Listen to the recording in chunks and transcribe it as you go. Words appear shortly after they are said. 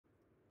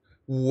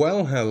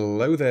Well,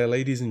 hello there,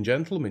 ladies and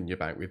gentlemen. You're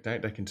back with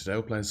Deck and today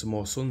we're playing some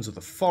more Sons of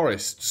the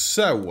Forest.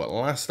 So,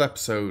 last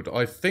episode,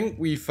 I think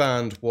we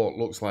found what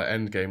looks like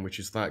endgame, which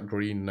is that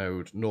green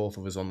node north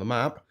of us on the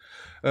map.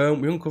 We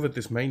uncovered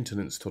this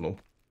maintenance tunnel,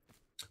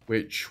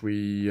 which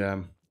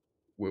we're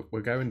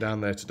going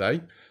down there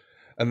today.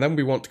 And then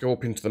we want to go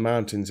up into the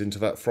mountains, into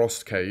that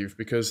frost cave,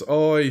 because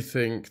I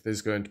think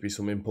there's going to be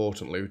some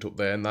important loot up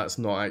there, and that's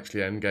not actually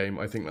endgame.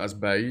 I think that's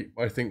bait.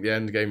 I think the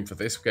endgame for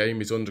this game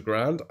is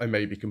underground. I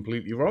may be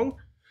completely wrong.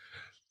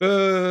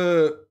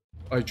 But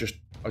I just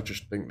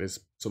think there's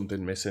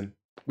something missing.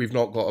 We've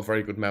not got a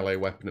very good melee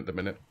weapon at the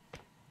minute.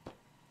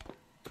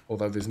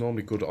 Although there's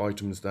normally good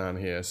items down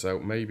here, so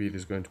maybe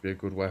there's going to be a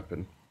good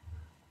weapon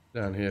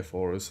down here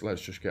for us.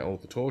 Let's just get all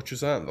the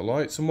torches out and the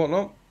lights and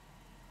whatnot.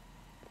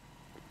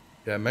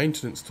 Yeah,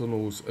 maintenance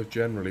tunnels have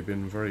generally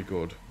been very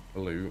good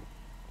for loot.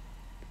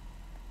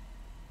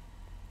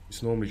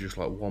 It's normally just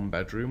like one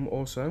bedroom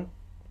or so.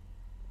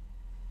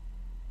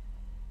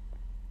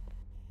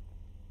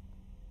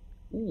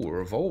 Ooh, a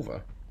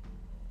revolver.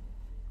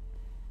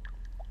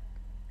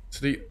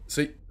 See,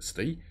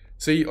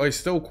 I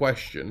still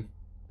question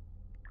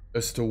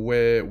as to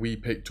where we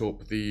picked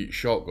up the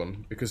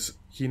shotgun, because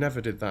he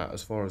never did that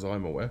as far as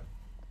I'm aware.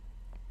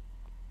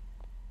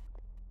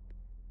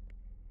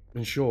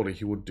 And surely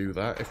he would do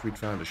that if we'd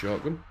found a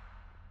shotgun.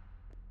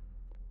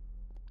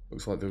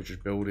 Looks like they were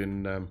just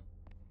building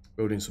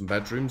some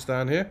bedrooms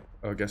down here.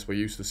 I guess we're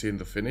used to seeing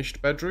the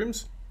finished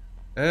bedrooms.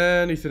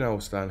 Anything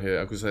else down here?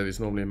 I could say there's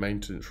normally a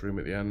maintenance room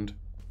at the end.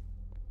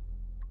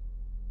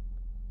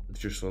 With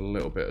just a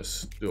little bit of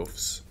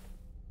stuffs.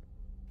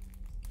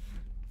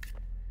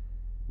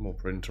 More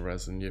printer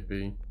resin,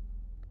 yippee.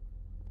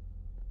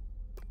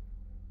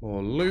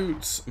 More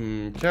loot.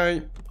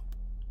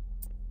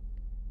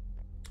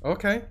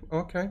 Okay.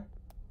 Okay.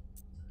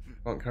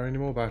 Can't carry any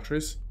more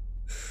batteries.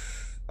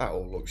 That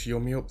all looks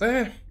yummy up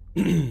there.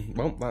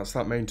 Well, that's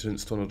that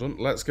maintenance tunnel done.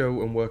 Let's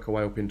go and work our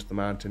way up into the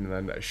mountain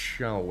and then,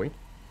 shall we?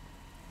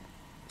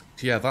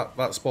 So yeah,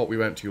 that spot we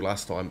went to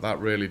last time,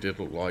 that really did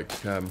look like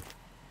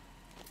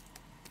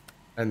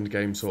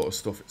endgame sort of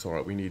stuff. It's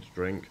alright, we need a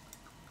drink.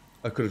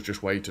 I could have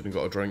just waited and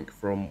got a drink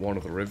from one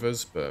of the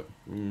rivers, but...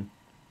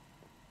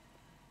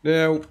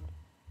 Now,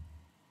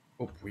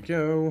 up we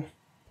go.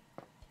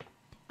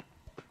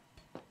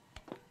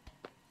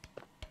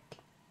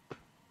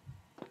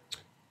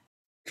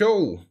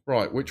 Cool.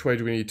 Right, which way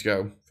do we need to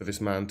go for this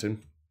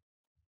mountain?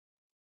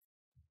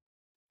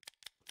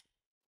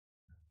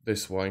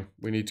 This way.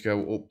 We need to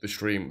go up the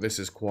stream. This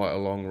is quite a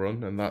long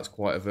run, and that's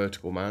quite a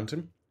vertical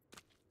mountain.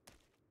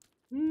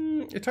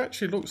 It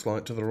actually looks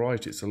like to the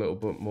right it's a little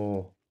bit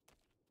more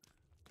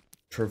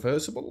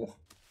traversable.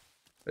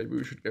 Maybe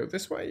we should go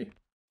this way.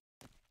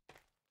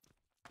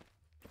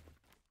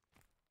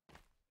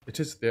 It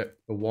is the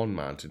one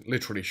mountain,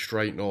 literally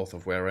straight north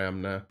of where I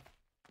am now.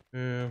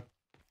 Yeah.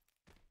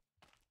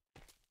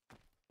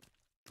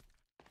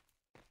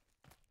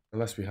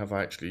 Unless we have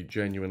actually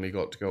genuinely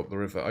got to go up the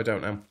river. I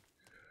don't know.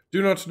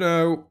 Do not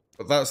know.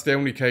 But that's the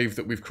only cave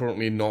that we've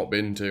currently not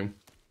been to.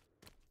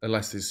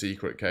 Unless there's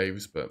secret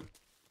caves. But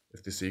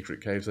if there's secret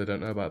caves, I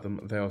don't know about them.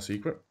 They are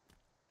secret.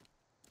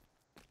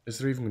 Is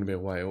there even going to be a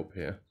way up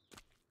here?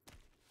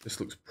 This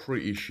looks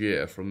pretty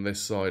sheer from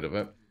this side of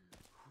it.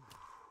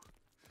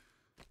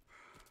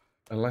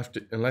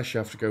 Unless you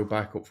have to go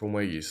back up from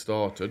where you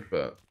started.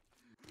 But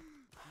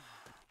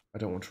I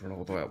don't want to run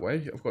all the way that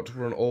way. I've got to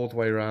run all the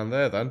way around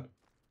there then.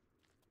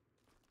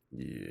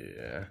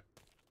 Yeah.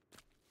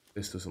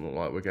 This doesn't look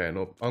like we're getting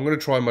up. I'm going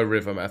to try my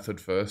river method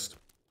first.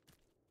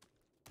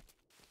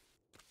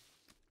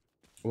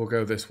 We'll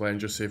go this way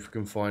and just see if we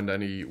can find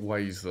any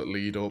ways that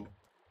lead up.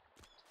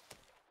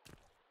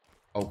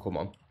 Oh, come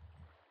on.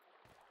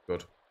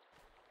 Good.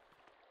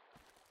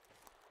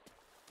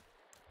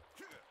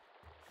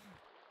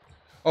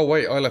 Oh,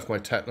 wait, I left my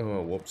tent.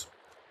 Oh, whoops.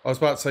 I was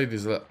about to say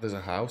there's a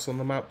house on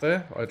the map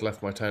there. I'd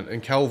left my tent.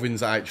 And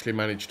Kelvin's actually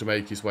managed to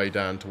make his way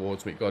down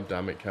towards me. God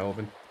damn it,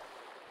 Kelvin.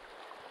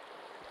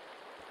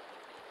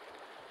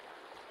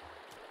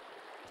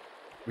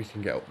 We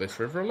can get up this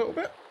river a little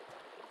bit.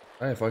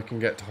 Hey, if I can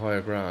get to higher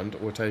ground,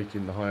 we're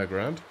taking the higher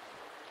ground.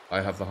 I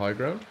have the high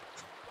ground.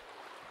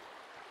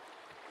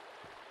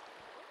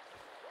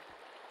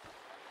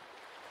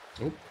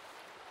 Oh,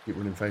 keep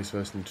running face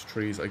first into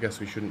trees. I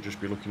guess we shouldn't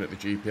just be looking at the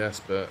GPS,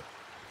 but...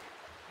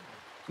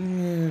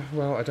 yeah,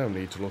 well, I don't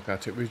need to look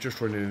at it. We're just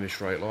running in a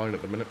straight line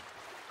at the minute.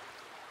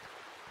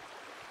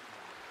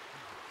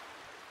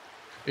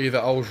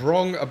 Either I was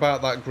wrong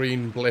about that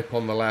green blip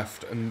on the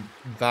left, and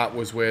that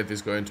was where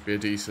there's going to be a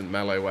decent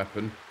melee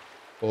weapon,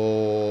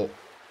 or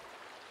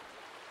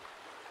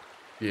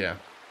yeah,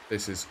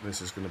 this is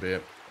going to be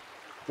it.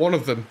 One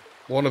of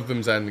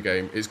them's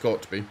endgame. It's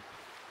got to be.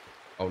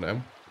 Oh no,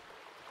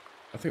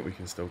 I think we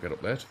can still get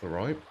up there to the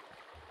right.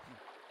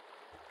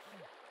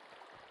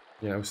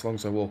 You know, as long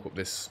as I walk up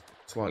this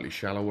slightly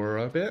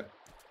shallower bit.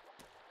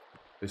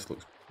 This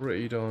looks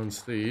pretty darn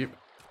steep.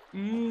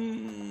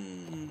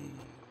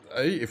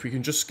 Hey, if we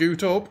can just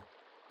scoot up.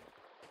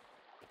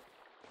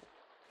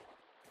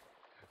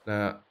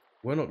 Now,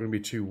 we're not going to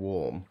be too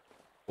warm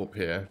up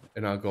here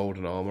in our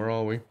golden armor,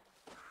 are we?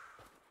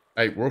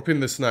 Hey, we're up in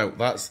the snow.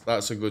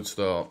 That's a good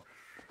start.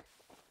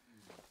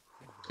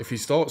 If he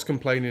starts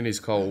complaining he's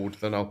cold,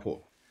 then I'll put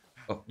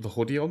the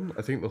hoodie on.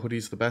 I think the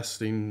hoodie's the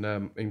best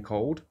in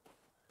cold.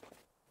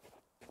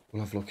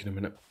 We'll have a look in a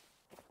minute.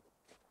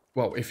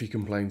 Well, if he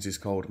complains he's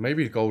cold.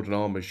 Maybe golden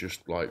armor's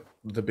just, like,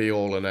 the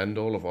be-all and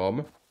end-all of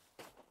armor.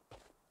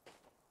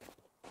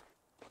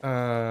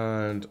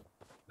 And...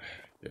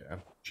 yeah,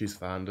 she's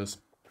found us.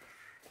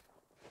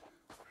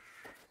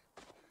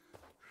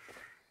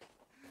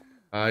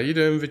 How you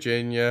doing,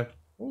 Virginia?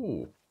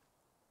 Ooh.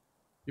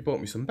 You bought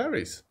me some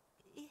berries.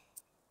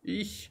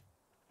 Eek.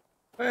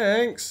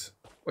 Thanks.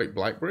 Wait,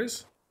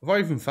 blackberries? Have I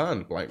even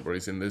found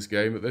blackberries in this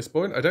game at this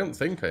point? I don't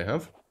think I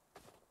have.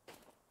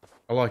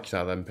 I like it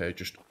how them pair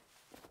just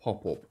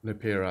pop up and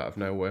appear out of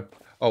nowhere.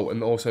 Oh,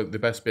 and also the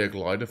best be a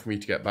glider for me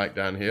to get back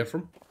down here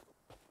from.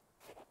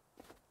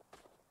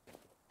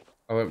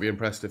 I won't be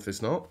impressed if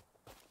there's not.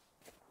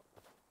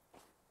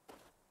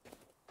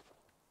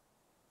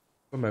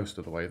 We're most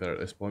of the way there at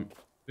this point.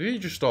 Did he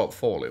just start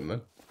falling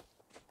then?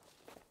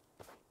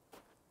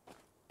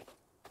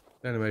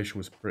 The animation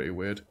was pretty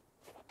weird.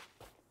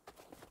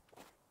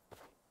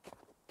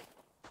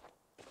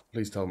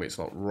 Please tell me it's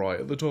not right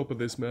at the top of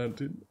this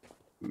mountain.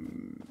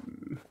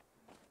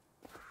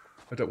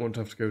 I don't want to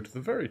have to go to the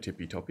very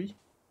tippy-toppy.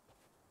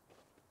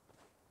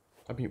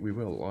 I mean, we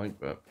will, like,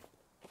 but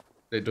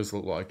it does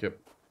look like it.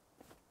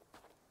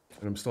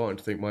 And I'm starting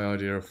to think my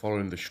idea of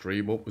following the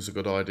stream up was a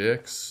good idea,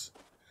 because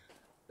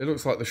it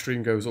looks like the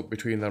stream goes up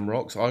between them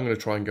rocks. I'm going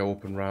to try and go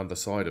up and round the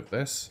side of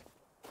this.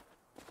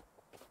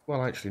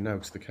 Well, actually, no,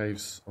 because the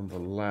cave's on the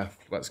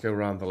left. Let's go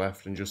around the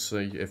left and just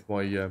see if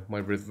my my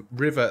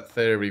river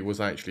theory was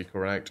actually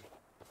correct.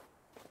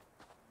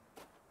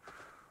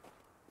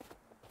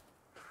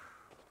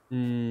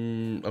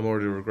 I'm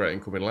already regretting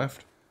coming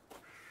left.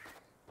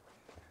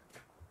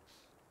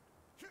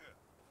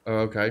 Oh,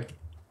 okay.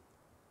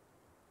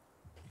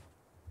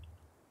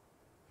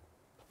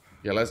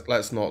 Yeah,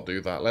 let's not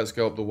do that. Let's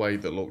go up the way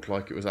that looked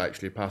like it was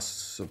actually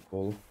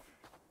passable.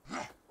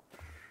 Are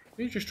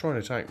you just trying to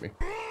attack me?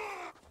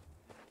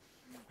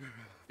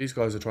 These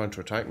guys are trying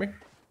to attack me.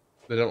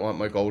 They don't like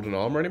my golden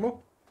armor anymore.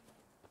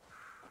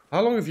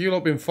 How long have you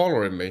lot been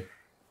following me?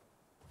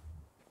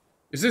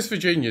 Is this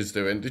Virginia's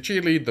doing? Did she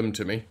lead them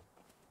to me?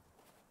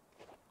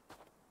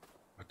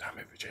 Oh, damn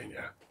it,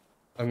 Virginia.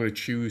 I'm going to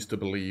choose to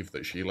believe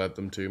that she led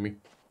them to me.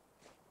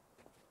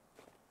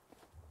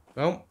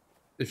 Well,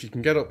 if you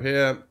can get up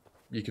here,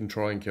 you can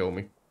try and kill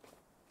me.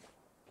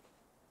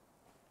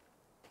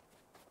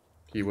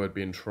 Keyword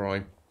being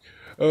try.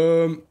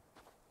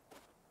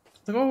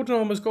 The golden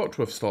armor's got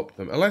to have stopped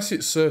them. Unless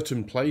it's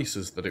certain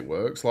places that it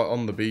works. Like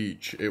on the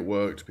beach, it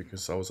worked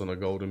because I was on a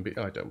golden beach.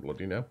 I don't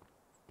bloody know.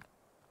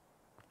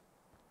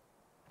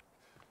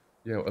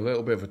 You know, a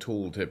little bit of a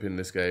tool tip in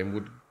this game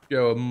would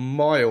go a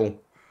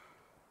mile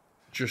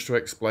just to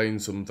explain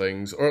some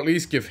things. Or at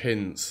least give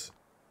hints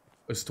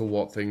as to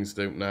what things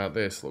do. Now,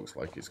 this looks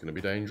like it's going to be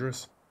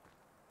dangerous.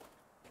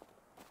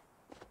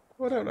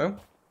 Well, I don't know.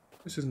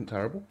 This isn't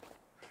terrible.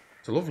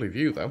 It's a lovely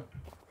view, though.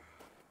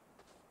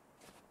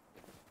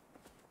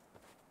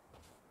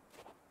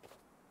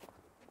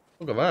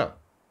 Look at that.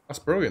 That's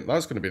brilliant.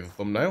 That's going to be the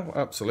thumbnail.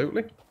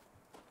 Absolutely.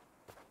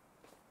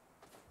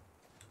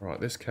 Right,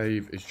 this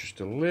cave is just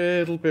a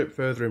little bit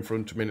further in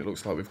front of me, and it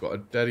looks like we've got a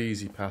dead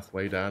easy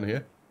pathway down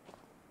here.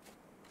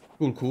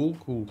 Cool, cool,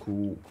 cool,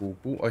 cool, cool,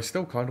 cool. I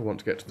still kind of want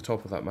to get to the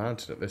top of that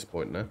mountain at this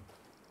point now.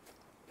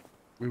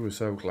 We were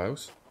so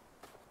close.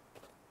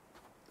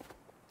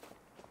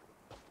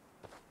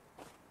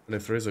 And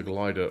if there is a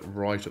glider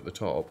right at the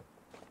top,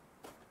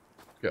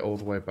 get all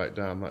the way back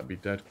down, that'd be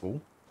dead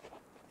cool.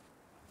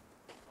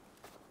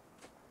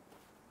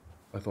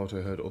 I thought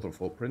I heard other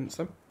footprints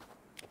then.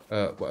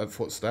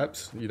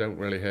 Footsteps. You don't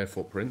really hear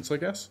footprints, I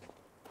guess.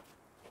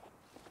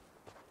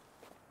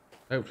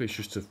 Hopefully it's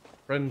just a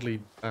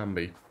friendly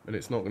Bambi, and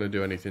it's not going to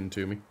do anything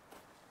to me.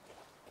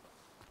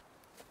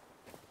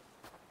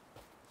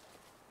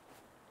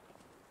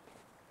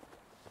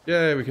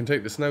 Yeah, we can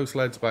take the snow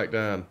sleds back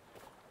down.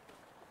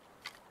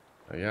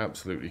 No, you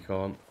absolutely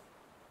can't.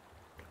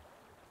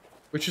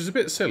 Which is a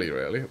bit silly,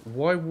 really.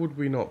 Why would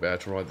we not be able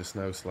to ride the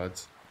snow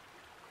sleds?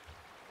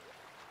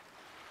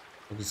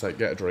 I was going to say,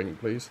 get a drink,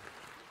 please.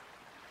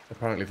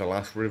 Apparently the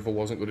last river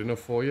wasn't good enough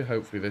for you.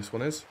 Hopefully this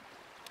one is.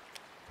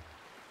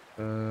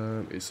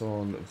 It's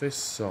on this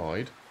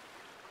side.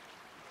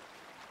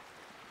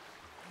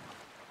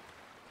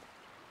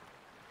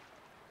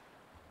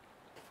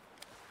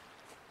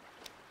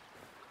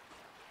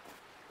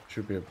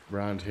 Should be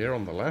around here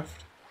on the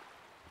left.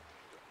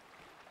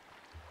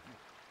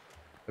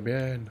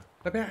 Bien.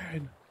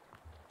 Bien.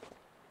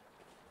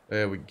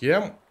 There we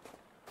go.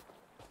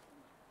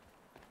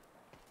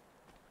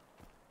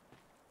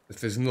 If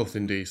there's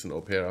nothing decent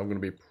up here, I'm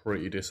going to be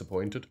pretty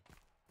disappointed.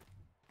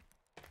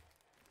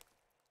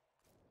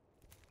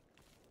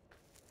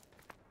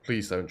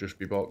 Please don't just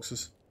be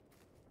boxes.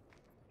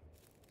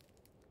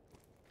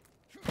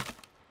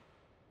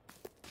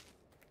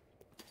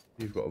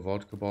 You've got a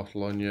vodka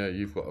bottle on you.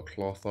 You've got a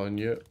cloth on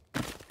you.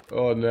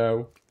 Oh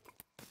no.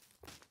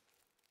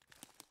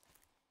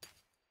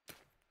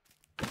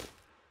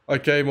 I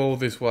came all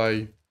this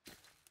way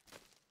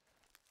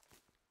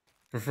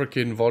for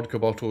freaking vodka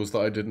bottles that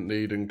I didn't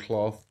need and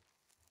cloth.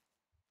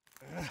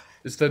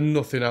 Is there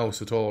nothing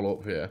else at all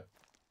up here?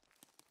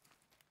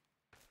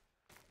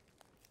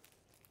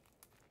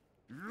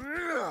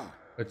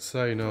 I'd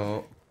say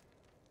not.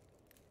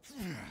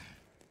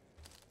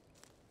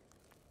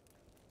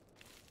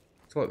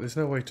 It's like there's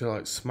no way to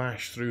like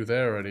smash through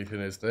there or anything,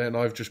 is there? And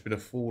I've just been a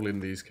fool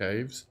in these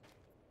caves.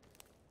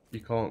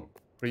 You can't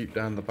creep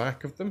down the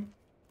back of them?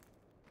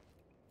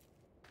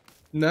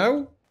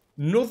 No?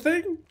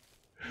 Nothing?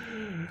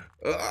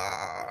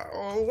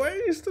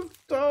 Waste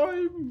of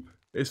time.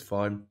 It's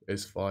fine.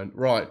 It's fine.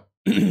 Right.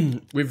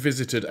 We've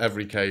visited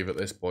every cave at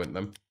this point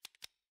then.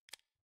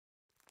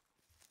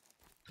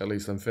 At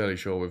least I'm fairly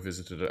sure we've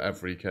visited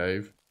every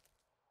cave.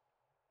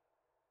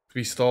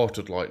 We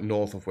started like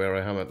north of where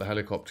I am at the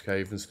helicopter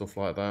cave and stuff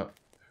like that.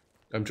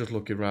 I'm just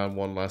looking around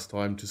one last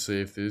time to see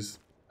if there's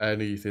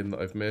anything that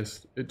I've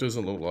missed. It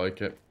doesn't look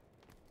like it.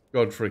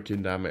 God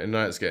freaking damn it. And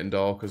now it's getting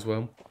dark as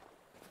well.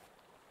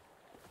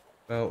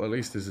 Well, at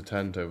least there's a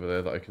tent over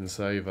there that I can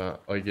save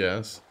at, I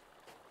guess.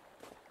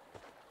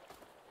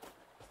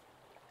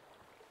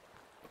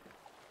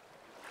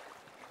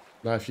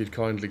 Now if you'd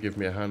kindly give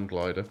me a hand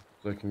glider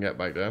so I can get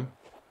back down.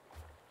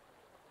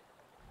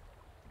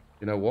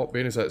 You know what?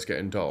 Being as though it's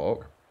getting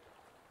dark,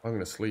 I'm going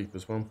to sleep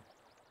as well. I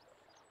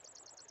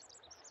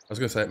was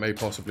going to say it may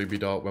possibly be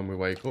dark when we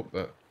wake up,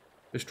 but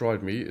this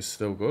dried meat is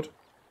still good.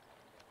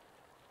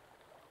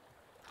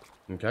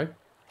 Okay.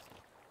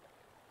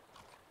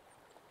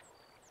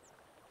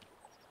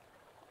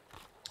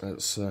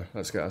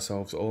 Let's get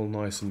ourselves all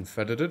nice and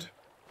feathered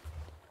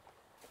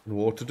and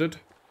watered.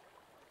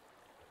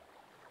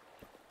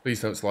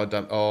 Please don't slide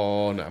down.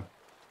 Oh no.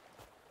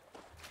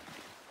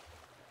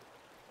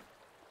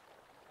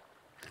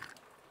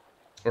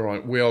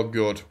 Alright, we are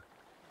good.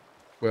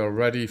 We are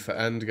ready for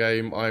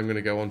endgame. I'm going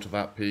to go onto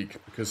that peak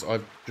because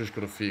I've just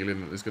got a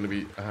feeling that there's going to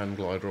be a hand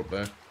glider up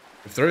there.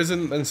 If there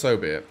isn't, then so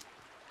be it.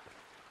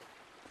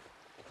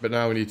 But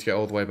now we need to get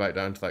all the way back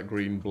down to that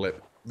green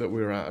blip that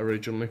we were at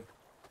originally.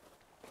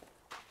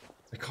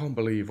 I can't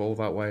believe all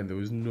that way and there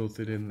was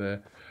nothing in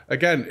there.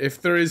 Again,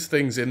 if there is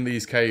things in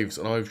these caves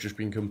and I've just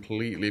been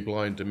completely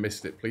blind and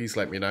missed it, please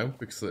let me know.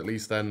 Because at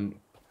least then,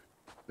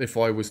 if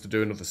I was to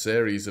do another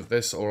series of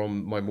this or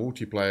on my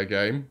multiplayer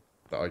game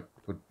that I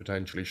could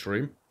potentially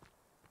stream,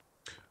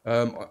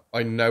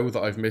 I know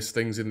that I've missed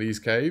things in these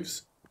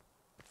caves.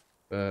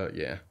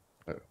 Yeah.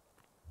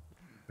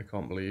 I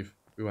can't believe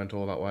we went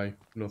all that way.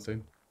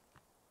 Nothing.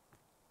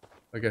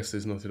 I guess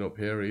there's nothing up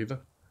here either.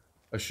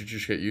 I should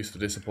just get used to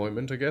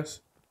disappointment, I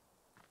guess.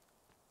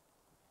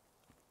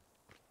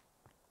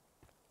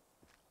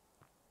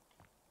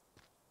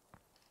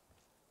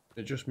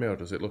 It just me, or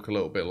does it look a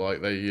little bit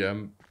like they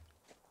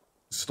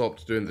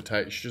stopped doing the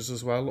textures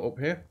as well up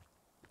here?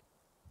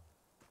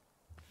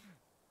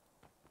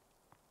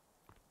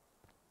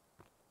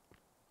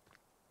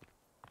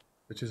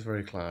 It is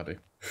very cloudy.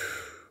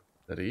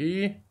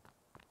 Steady.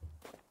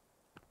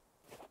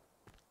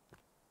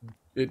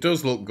 It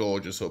does look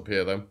gorgeous up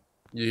here, though.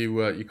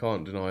 You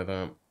can't deny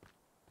that.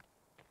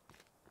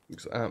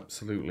 Looks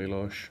absolutely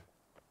lush.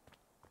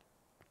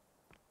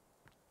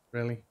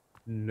 Really?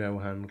 No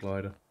hand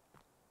glider.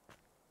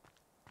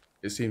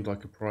 It seemed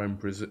like a prime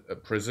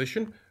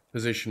position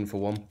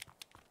for one.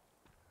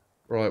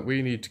 Right,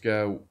 we need to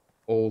go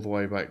all the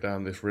way back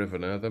down this river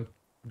now, then,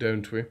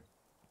 don't we?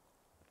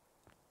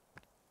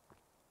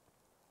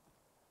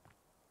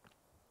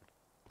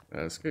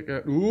 Let's get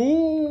going.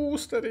 Ooh,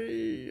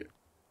 steady!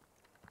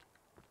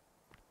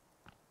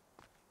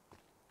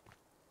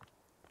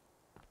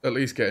 At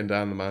least getting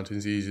down the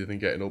mountain's easier than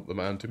getting up the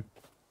mountain.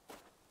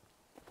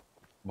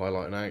 By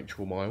like an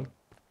actual mile.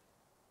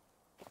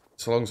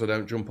 So long as I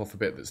don't jump off a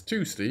bit that's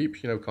too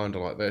steep, you know, kind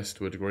of like this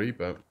to a degree,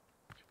 but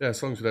yeah,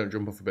 as long as we don't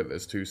jump off a bit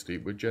that's too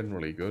steep, we're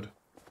generally good.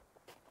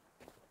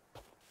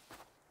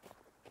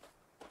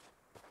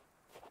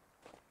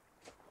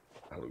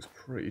 That looks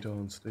pretty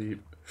darn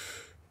steep.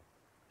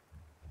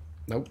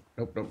 Nope,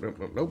 nope, nope, nope,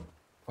 nope, nope.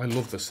 I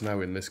love the snow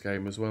in this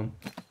game as well.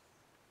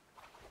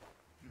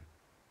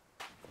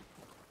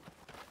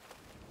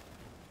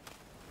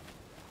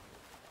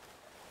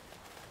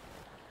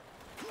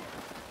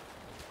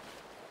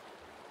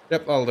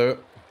 Yep, I'll do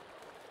it.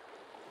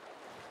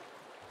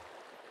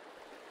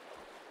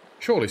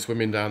 Surely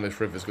swimming down this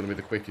river is going to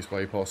be the quickest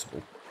way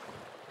possible.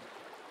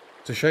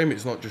 It's a shame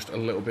it's not just a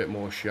little bit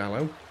more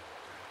shallow.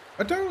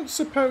 I don't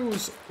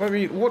suppose... I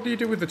mean, what do you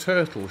do with the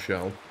turtle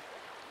shell?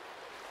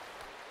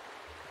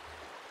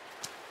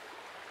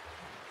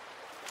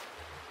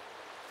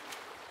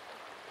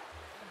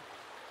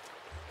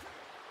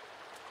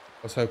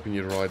 I was hoping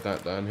you'd ride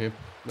that down here.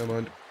 Never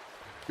mind.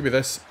 Give me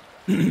this.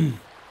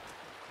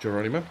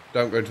 Geronimo,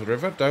 don't go into the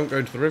river. Don't go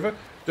into the river.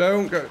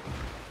 Don't go...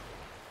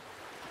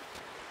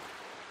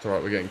 It's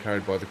alright, we're getting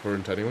carried by the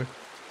current anyway.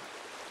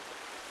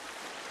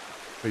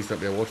 Please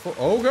don't be a waterfall.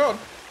 Oh, God!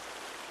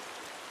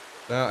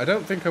 Now, I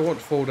don't think I want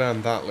to fall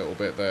down that little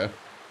bit there.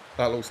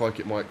 That looks like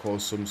it might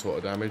cause some sort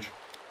of damage.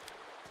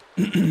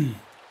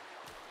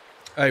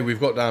 Hey, we've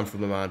got down from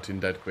the mountain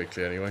dead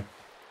quickly anyway.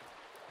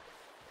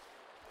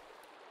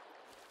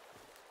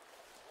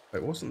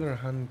 Wait, wasn't there a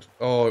hand?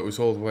 Oh, it was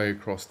all the way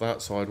across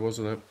that side,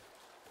 wasn't it?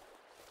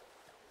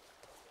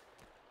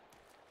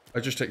 I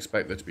just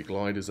expect there to be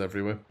gliders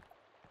everywhere.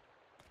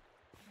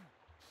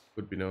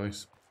 Would be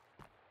nice.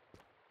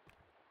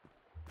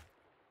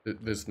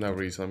 There's no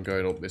reason I'm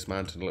going up this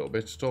mountain a little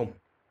bit at all.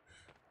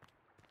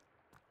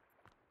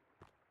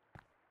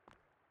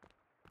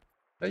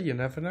 Hey, you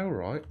never know,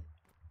 right?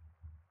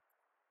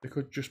 There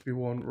could just be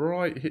one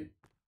right here.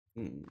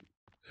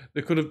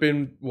 There could have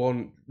been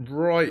one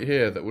right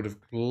here that would have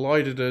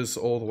glided us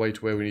all the way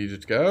to where we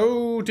needed to go.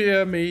 Oh,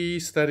 dear me.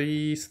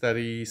 Steady,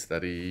 steady,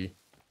 steady.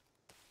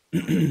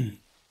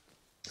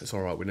 It's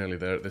alright, we're nearly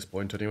there at this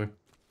point anyway.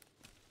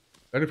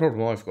 The only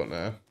problem I've got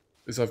now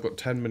is I've got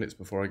 10 minutes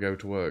before I go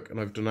to work, and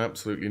I've done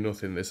absolutely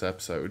nothing this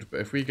episode, but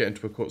if we get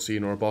into a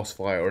cutscene or a boss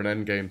fight or an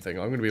endgame thing,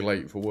 I'm going to be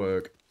late for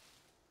work.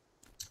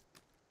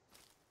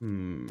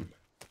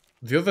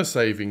 The other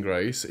saving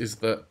grace is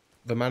that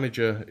the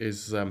manager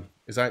is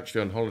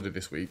actually on holiday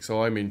this week,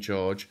 so I'm in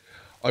charge.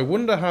 I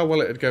wonder how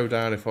well it'd go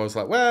down if I was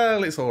like,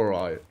 well, it's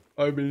alright.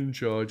 I'm in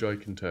charge, I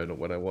can turn up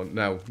when I want.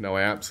 No,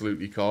 I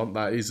absolutely can't.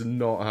 That is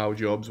not how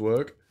jobs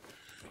work.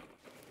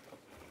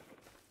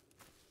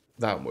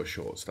 That much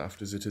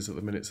short-staffed as it is at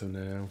the minute, so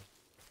now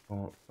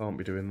can't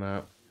be doing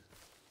that.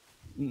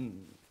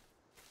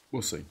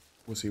 We'll see.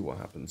 We'll see what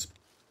happens.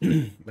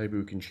 Maybe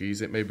we can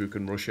cheese it. Maybe we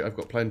can rush it. I've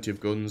got plenty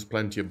of guns,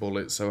 plenty of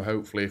bullets, so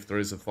hopefully if there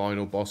is a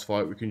final boss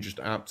fight, we can just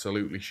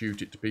absolutely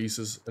shoot it to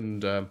pieces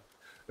and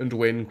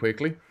win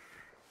quickly.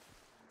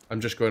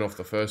 I'm just going off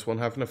the first one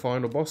having a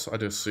final boss.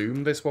 I'd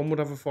assume this one would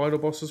have a final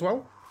boss as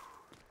well.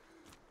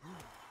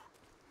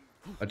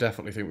 I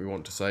definitely think we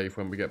want to save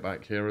when we get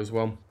back here as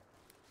well.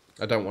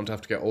 I don't want to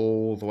have to get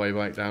all the way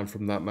back down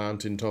from that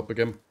mountain top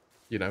again.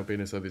 You know, being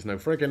as though there's no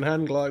friggin'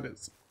 hand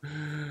gliders.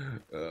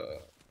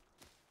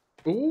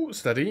 Oh,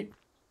 steady.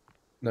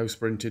 No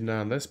sprinting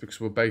down this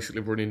because we're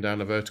basically running down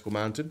a vertical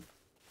mountain.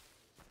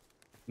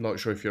 Not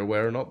sure if you're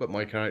aware or not, but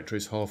my character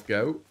is half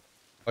goat.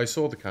 I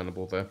saw the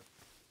cannibal there.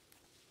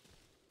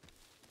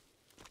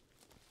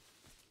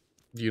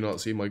 Do you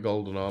not see my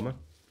golden armor?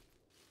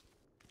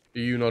 Are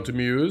you not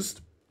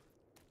amused?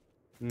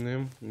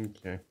 No?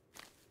 Okay.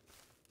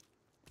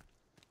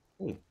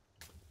 Oh.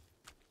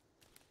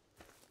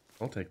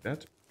 I'll take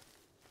that.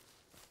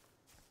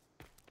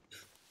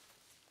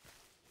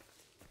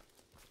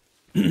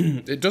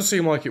 It does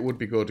seem like it would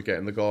be good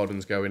getting the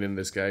gardens going in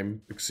this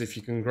game, because if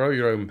you can grow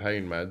your own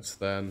pain meds,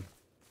 then...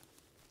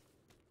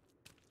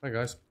 Hi,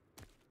 guys.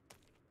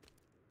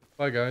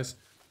 Hi, guys.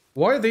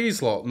 Why are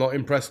these lot not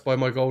impressed by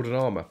my golden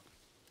armor?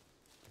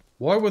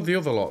 Why were the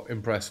other lot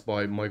impressed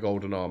by my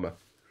golden armor?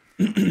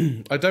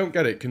 I don't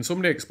get it. Can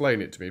somebody explain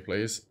it to me,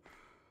 please?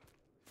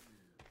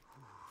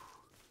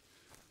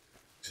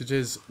 It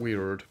is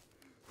weird.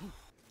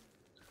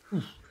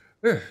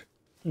 You're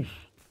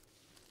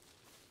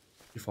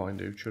fine,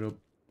 dude. Shut up.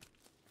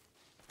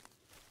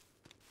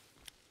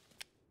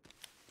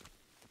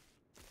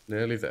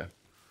 Nearly there.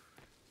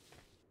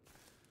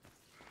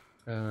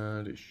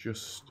 And it's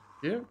just...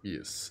 yeah?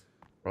 Yes.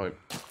 Right.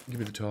 Give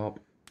me the top.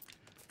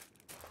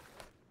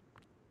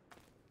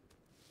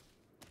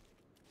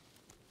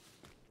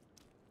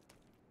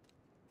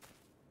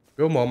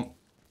 Come on.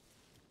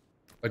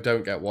 I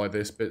don't get why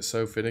this bit's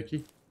so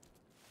finicky.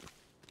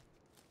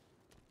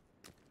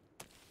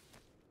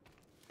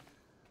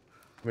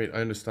 I mean,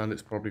 I understand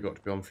it's probably got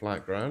to be on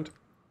flat ground.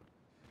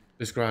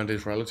 This ground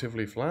is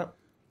relatively flat.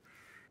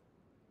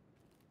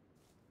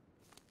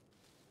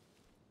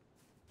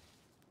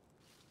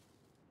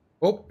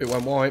 Oh, it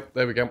went white.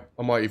 There we go.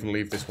 I might even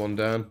leave this one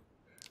down,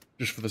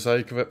 just for the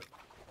sake of it.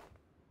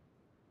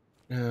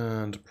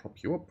 And prop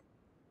you up.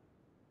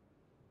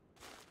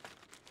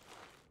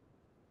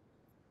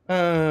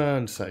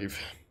 And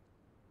save.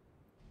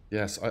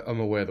 Yes, I'm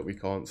aware that we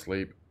can't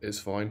sleep. It's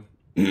fine.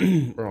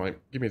 Right,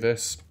 give me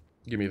this.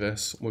 Give me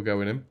this. We're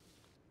going in.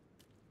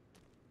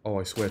 Oh,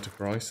 I swear to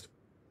Christ.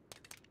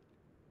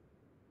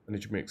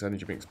 Energy mix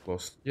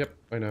plus. Yep,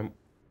 I know.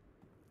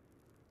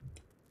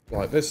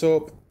 Light this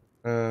up.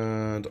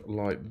 And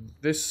light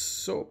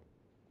this up.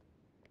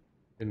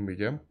 In we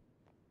go. I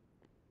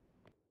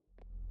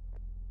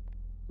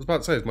was about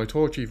to say, is my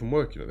torch even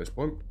working at this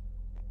point?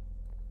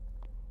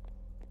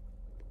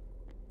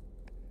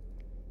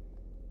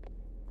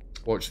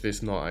 Watch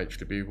this not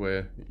actually be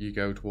where you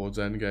go towards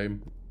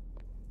endgame.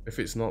 If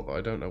it's not,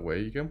 I don't know where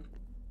you go.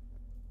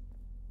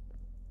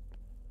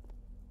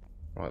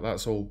 Right,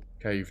 that's all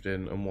caved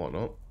in and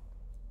whatnot.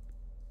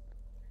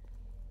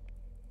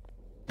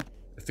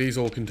 If these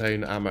all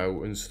contain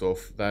ammo and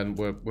stuff, then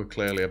we're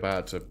clearly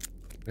about to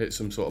hit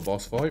some sort of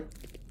boss fight.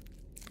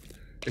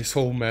 It's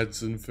all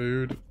meds and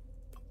food.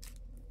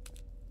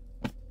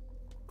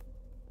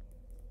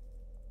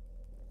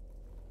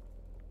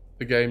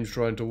 The game's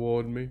trying to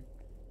warn me.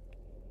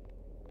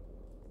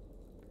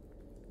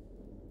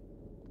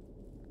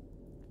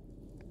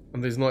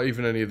 And there's not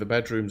even any of the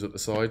bedrooms at the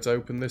sides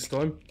open this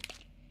time.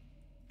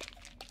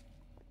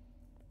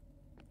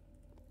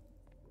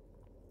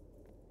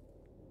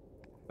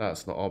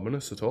 That's not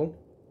ominous at all.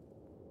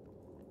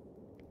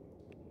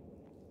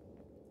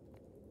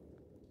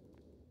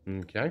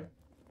 Okay.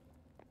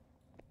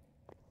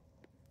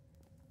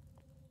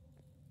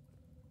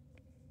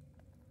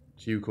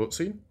 Cue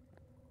cutscene.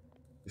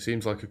 It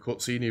seems like a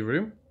cutscene-y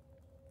room.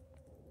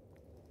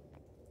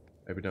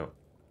 Maybe not.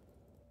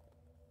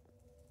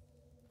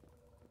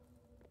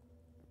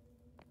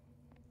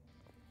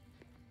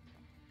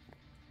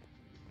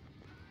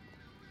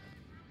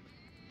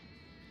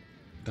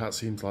 That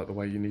seems like the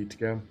way you need to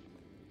go.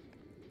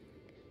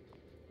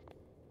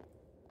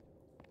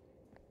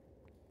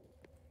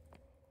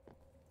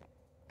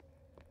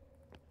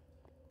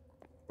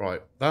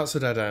 Right, that's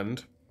a dead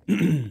end.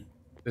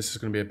 This is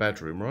going to be a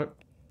bedroom, right?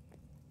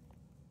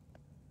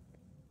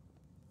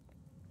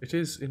 It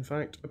is, in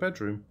fact, a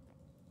bedroom.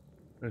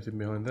 Anything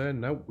behind there?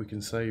 Nope, we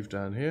can save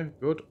down here.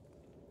 Good.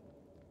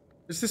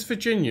 Is this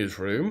Virginia's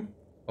room?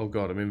 Oh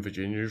god, I'm in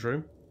Virginia's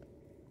room.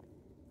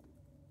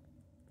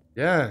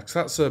 Yeah, because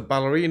that's a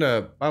ballet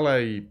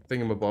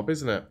thingamabob,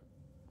 isn't it?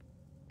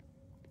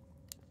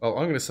 Well,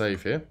 I'm going to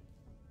save here.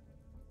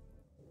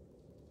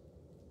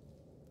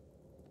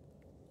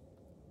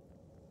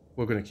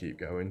 We're going to keep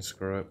going,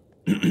 screw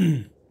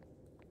it.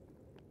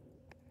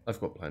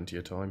 I've got plenty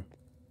of time.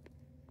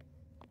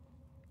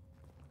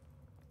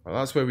 Well,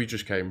 that's where we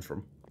just came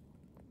from.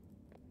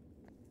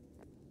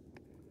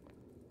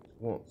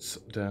 What's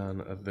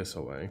down this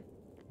way?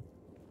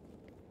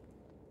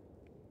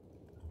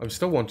 I'm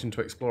still wanting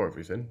to explore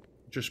everything.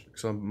 Just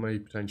because I may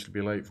potentially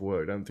be late for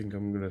work. I don't think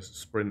I'm going to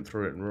sprint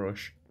through it and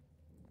rush.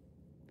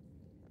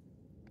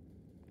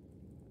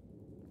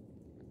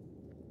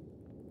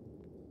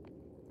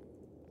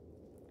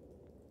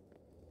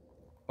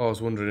 I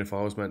was wondering if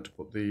I was meant to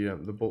put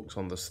the books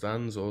on the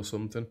stands or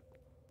something.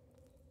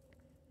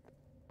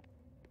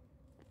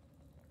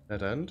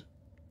 Dead end.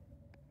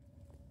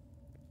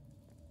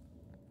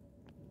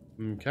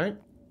 Okay.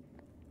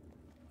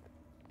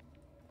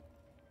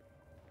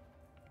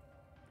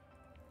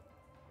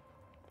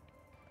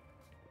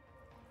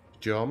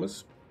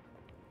 Pajamas.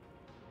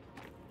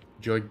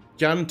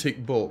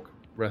 Gigantic book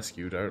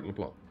rescued out of the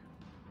block.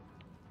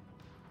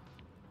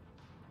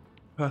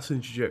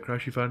 Passenger jet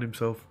crash, he found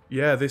himself.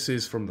 Yeah, this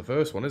is from the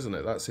first one, isn't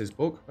it? That's his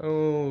book.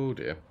 Oh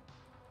dear.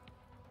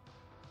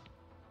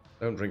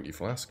 Don't drink your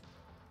flask.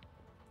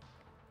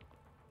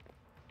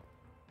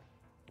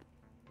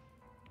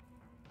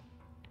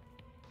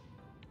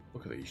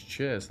 Look at these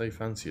chairs, they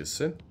fancy as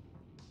sin.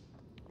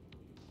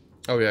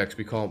 Oh yeah, because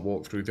we can't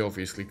walk through the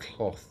obviously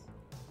cloth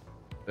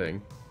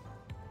thing.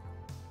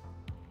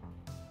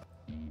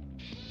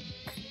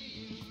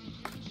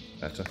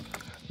 Better.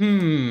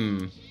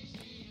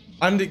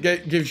 And it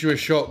gives you a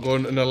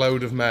shotgun and a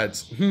load of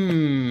meds.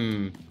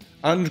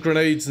 And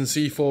grenades and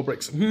C4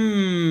 bricks.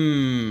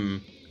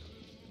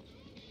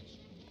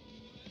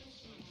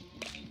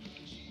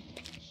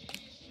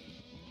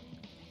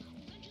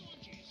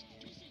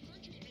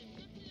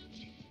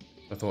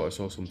 I thought I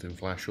saw something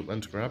flash up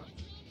then to grab.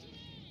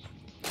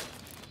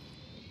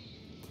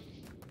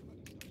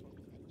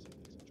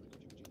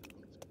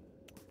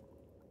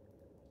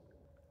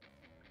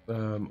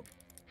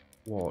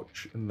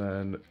 Watch and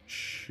then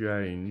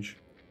change.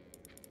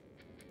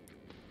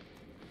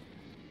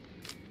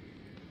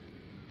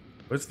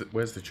 Where's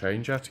the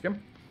change at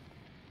again?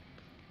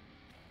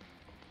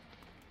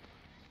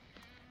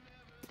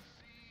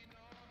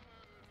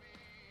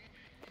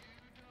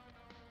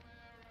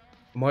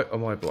 Am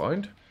I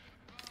blind?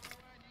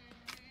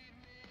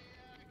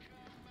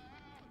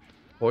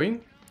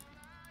 Coin?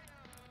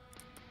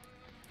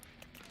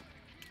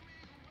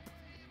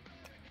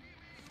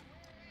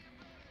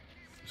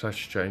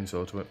 Attach a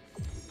chainsaw to it.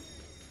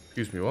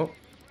 Excuse me, what?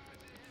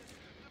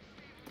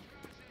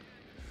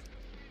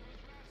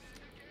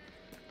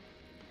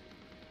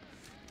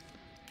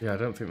 Yeah, I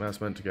don't think that's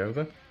meant to go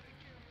there.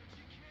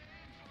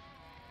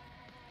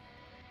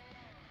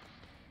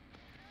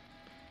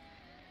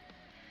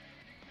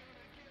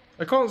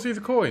 I can't see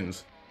the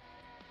coins.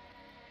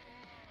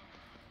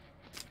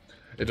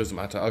 It doesn't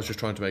matter. I was just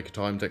trying to make a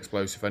timed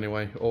explosive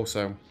anyway.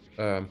 Also,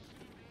 didn't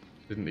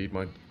need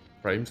my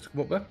frames to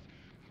come up there.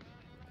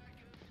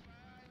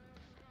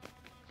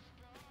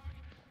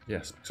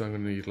 Yes, because I'm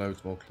going to need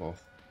loads more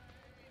cloth.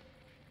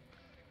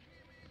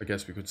 I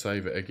guess we could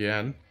save it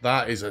again.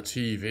 That is a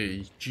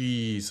TV.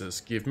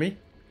 Jesus, give me.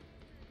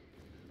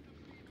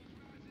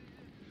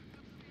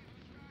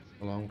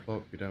 Alarm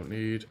clock we don't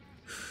need.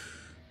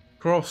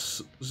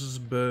 Crosses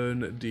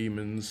burn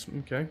demons.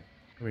 Okay.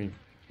 I mean,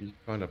 you're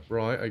kind of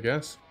right, I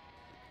guess.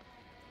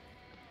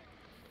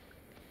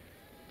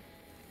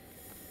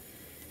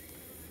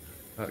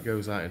 That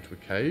goes out into a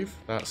cave.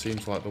 That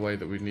seems like the way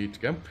that we need to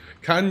go.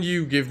 Can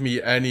you give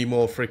me any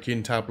more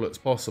freaking tablets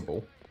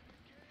possible?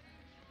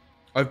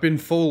 I've been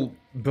full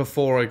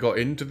before I got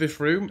into this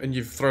room, and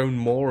you've thrown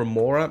more and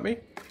more at me.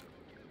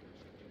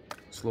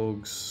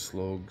 Slugs,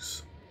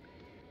 slugs.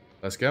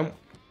 Let's go.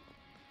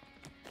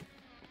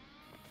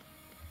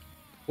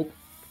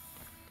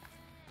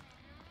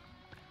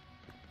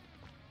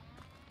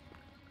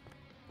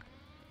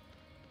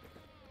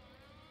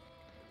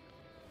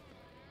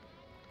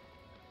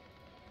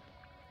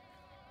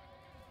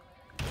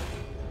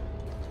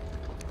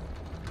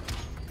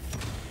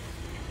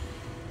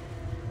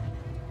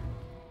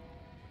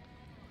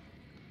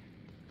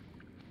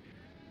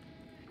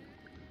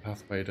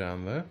 pathway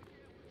down there.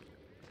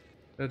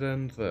 Dead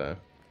end there.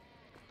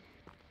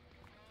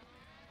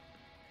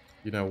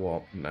 You know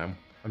what? No.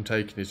 I'm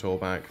taking it all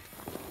back.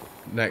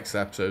 Next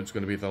episode's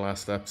going to be the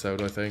last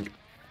episode, I think.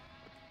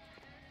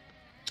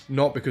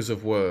 Not because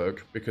of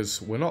work,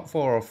 because we're not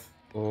far off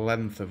the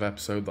length of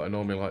episode that I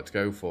normally like to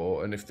go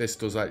for, and if this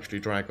does actually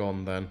drag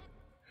on, then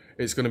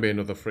it's going to be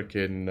another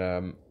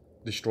freaking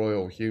Destroy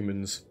All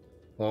Humans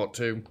Part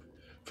 2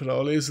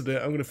 finale, isn't it?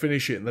 I'm going to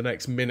finish it in the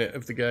next minute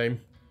of the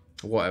game.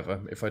 Whatever.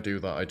 If I do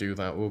that, I do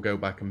that. We'll go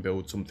back and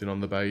build something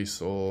on the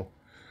base, or...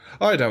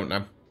 I don't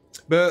know.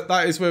 But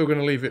that is where we're going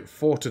to leave it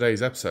for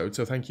today's episode,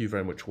 so thank you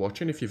very much for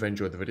watching. If you've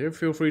enjoyed the video,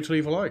 feel free to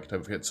leave a like.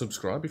 Don't forget to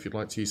subscribe if you'd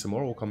like to see some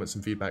more. All comments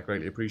and feedback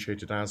greatly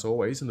appreciated as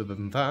always. And other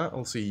than that,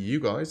 I'll see you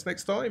guys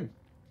next time.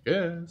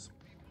 Cheers.